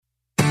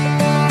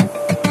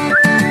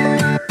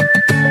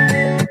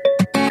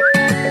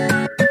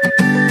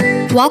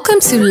Welcome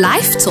to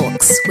Life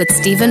Talks with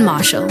Stephen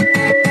Marshall.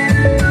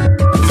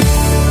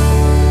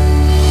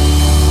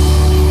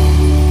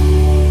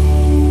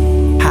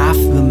 Half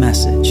the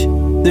message.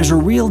 There's a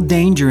real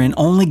danger in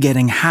only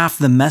getting half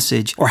the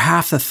message or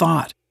half the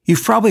thought.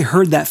 You've probably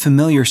heard that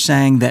familiar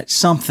saying that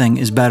something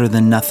is better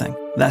than nothing.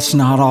 That's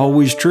not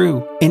always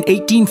true. In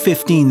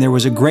 1815, there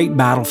was a great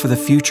battle for the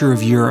future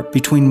of Europe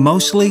between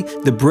mostly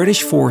the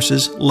British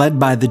forces led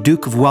by the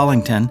Duke of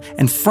Wellington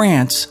and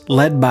France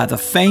led by the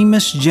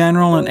famous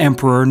general and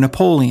emperor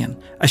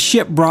Napoleon. A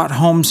ship brought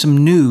home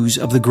some news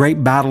of the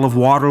Great Battle of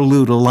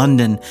Waterloo to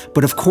London,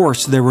 but of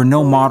course there were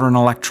no modern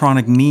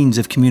electronic means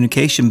of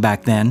communication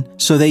back then,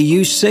 so they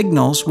used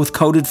signals with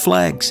coded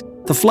flags.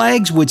 The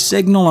flags would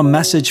signal a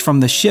message from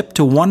the ship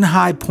to one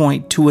high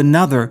point to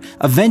another,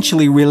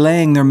 eventually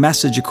relaying their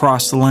message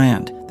across the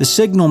land. The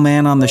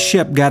signalman on the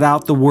ship got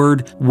out the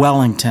word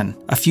Wellington.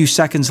 A few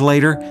seconds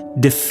later,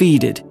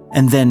 defeated,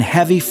 and then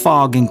heavy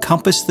fog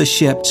encompassed the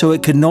ship so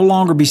it could no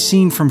longer be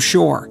seen from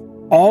shore.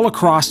 All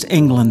across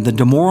England, the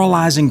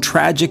demoralizing,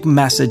 tragic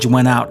message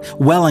went out: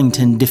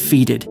 Wellington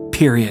defeated,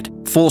 period.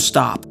 Full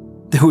stop.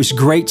 There was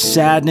great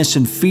sadness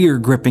and fear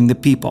gripping the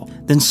people.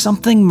 Then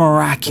something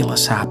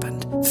miraculous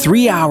happened.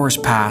 3 hours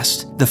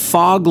passed, the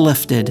fog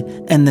lifted,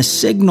 and the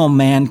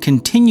signalman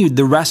continued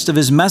the rest of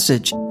his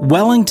message.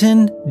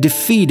 Wellington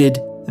defeated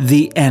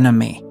the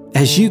enemy.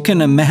 As you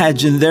can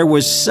imagine, there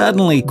was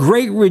suddenly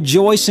great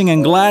rejoicing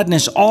and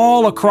gladness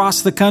all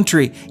across the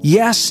country.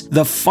 Yes,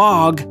 the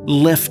fog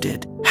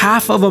lifted.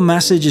 Half of a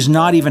message is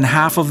not even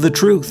half of the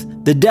truth.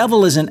 The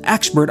devil is an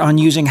expert on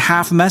using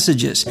half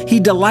messages. He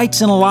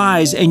delights in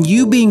lies and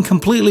you being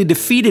completely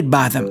defeated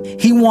by them.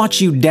 He wants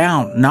you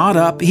down, not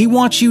up. He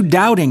wants you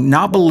doubting,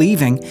 not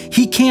believing.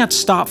 He can't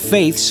stop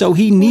faith, so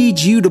he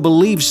needs you to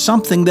believe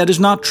something that is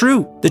not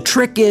true. The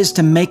trick is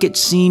to make it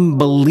seem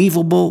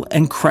believable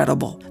and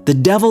credible. The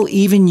devil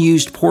even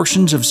used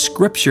portions of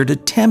Scripture to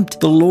tempt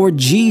the Lord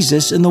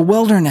Jesus in the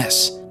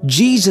wilderness.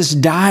 Jesus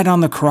died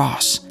on the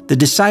cross. The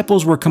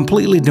disciples were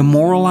completely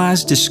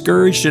demoralized,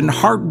 discouraged, and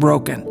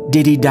heartbroken.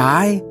 Did he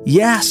die?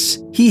 Yes,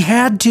 he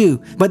had to.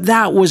 But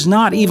that was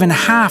not even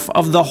half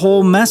of the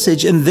whole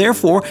message, and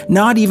therefore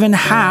not even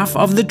half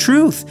of the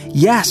truth.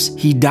 Yes,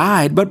 he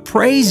died, but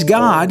praise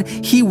God,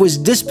 he was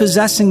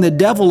dispossessing the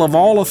devil of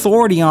all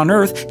authority on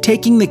earth,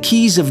 taking the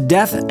keys of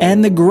death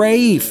and the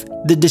grave.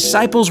 The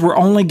disciples were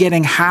only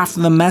getting half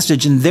the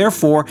message and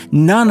therefore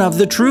none of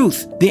the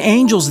truth. The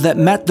angels that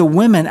met the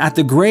women at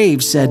the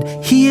grave said,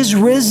 "He is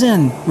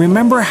risen.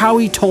 Remember how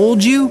he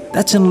told you?"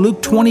 That's in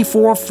Luke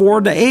 24,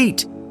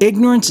 4-8.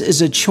 Ignorance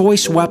is a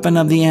choice weapon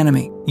of the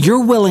enemy. Your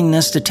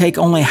willingness to take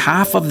only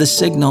half of the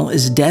signal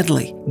is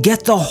deadly.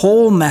 Get the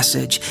whole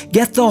message.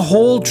 Get the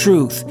whole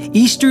truth.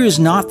 Easter is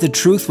not the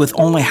truth with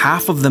only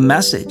half of the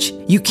message.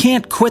 You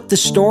can't quit the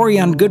story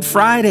on Good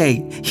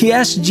Friday.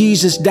 Yes,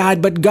 Jesus died,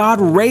 but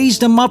God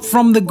raised him up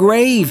from the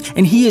grave,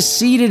 and he is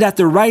seated at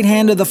the right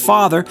hand of the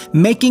Father,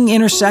 making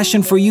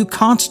intercession for you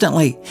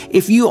constantly.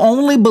 If you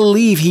only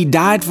believe he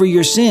died for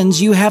your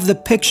sins, you have the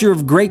picture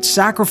of great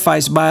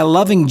sacrifice by a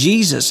loving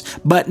Jesus,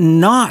 but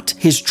not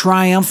his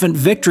triumphant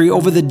victory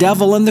over the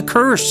devil and the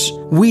curse.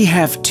 We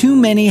have too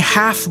many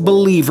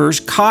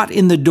half-believers caught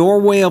in the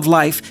doorway of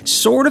life,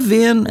 sort of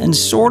in and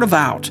sort of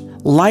out.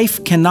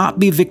 Life cannot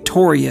be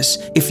victorious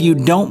if you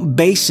don't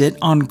base it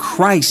on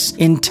Christ's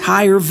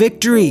entire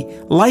victory.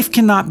 Life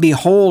cannot be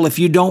whole if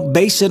you don't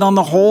base it on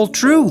the whole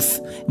truth.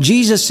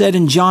 Jesus said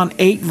in John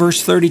 8,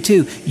 verse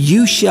 32,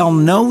 "You shall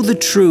know the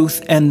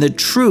truth, and the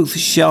truth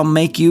shall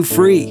make you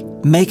free."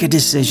 Make a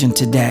decision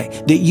today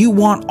that you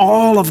want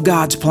all of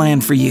God's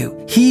plan for you.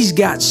 He's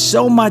got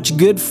so much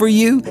good for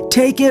you.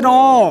 Take it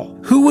all.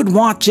 Who would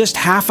want just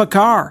half a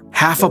car,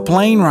 half a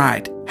plane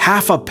ride,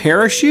 half a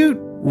parachute?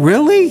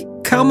 Really?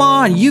 Come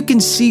on, you can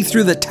see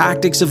through the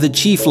tactics of the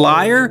chief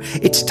liar.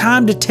 It's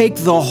time to take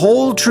the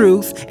whole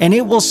truth and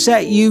it will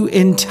set you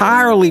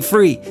entirely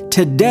free.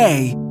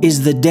 Today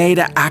is the day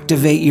to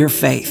activate your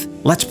faith.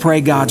 Let's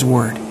pray God's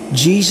word.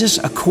 Jesus,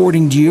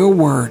 according to your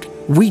word,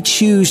 we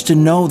choose to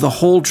know the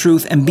whole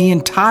truth and be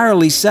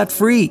entirely set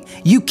free.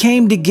 You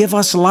came to give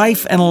us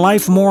life and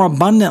life more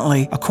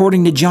abundantly,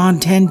 according to John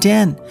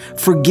 10:10.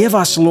 Forgive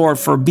us, Lord,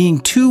 for being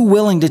too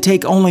willing to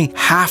take only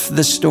half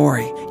the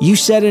story. You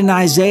said in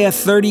Isaiah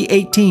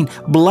 30:18,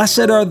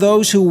 "Blessed are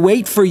those who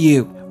wait for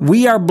you."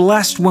 We are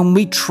blessed when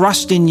we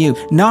trust in you,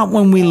 not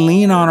when we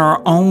lean on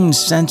our own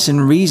sense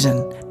and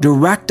reason.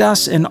 Direct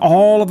us in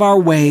all of our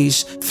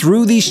ways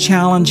through these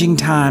challenging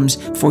times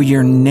for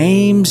your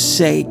name's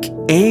sake.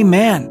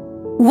 Amen.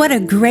 What a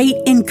great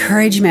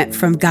encouragement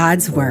from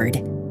God's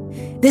Word.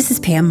 This is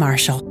Pam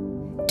Marshall.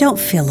 Don't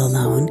feel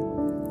alone.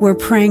 We're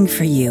praying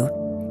for you,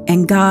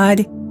 and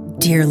God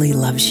dearly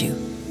loves you.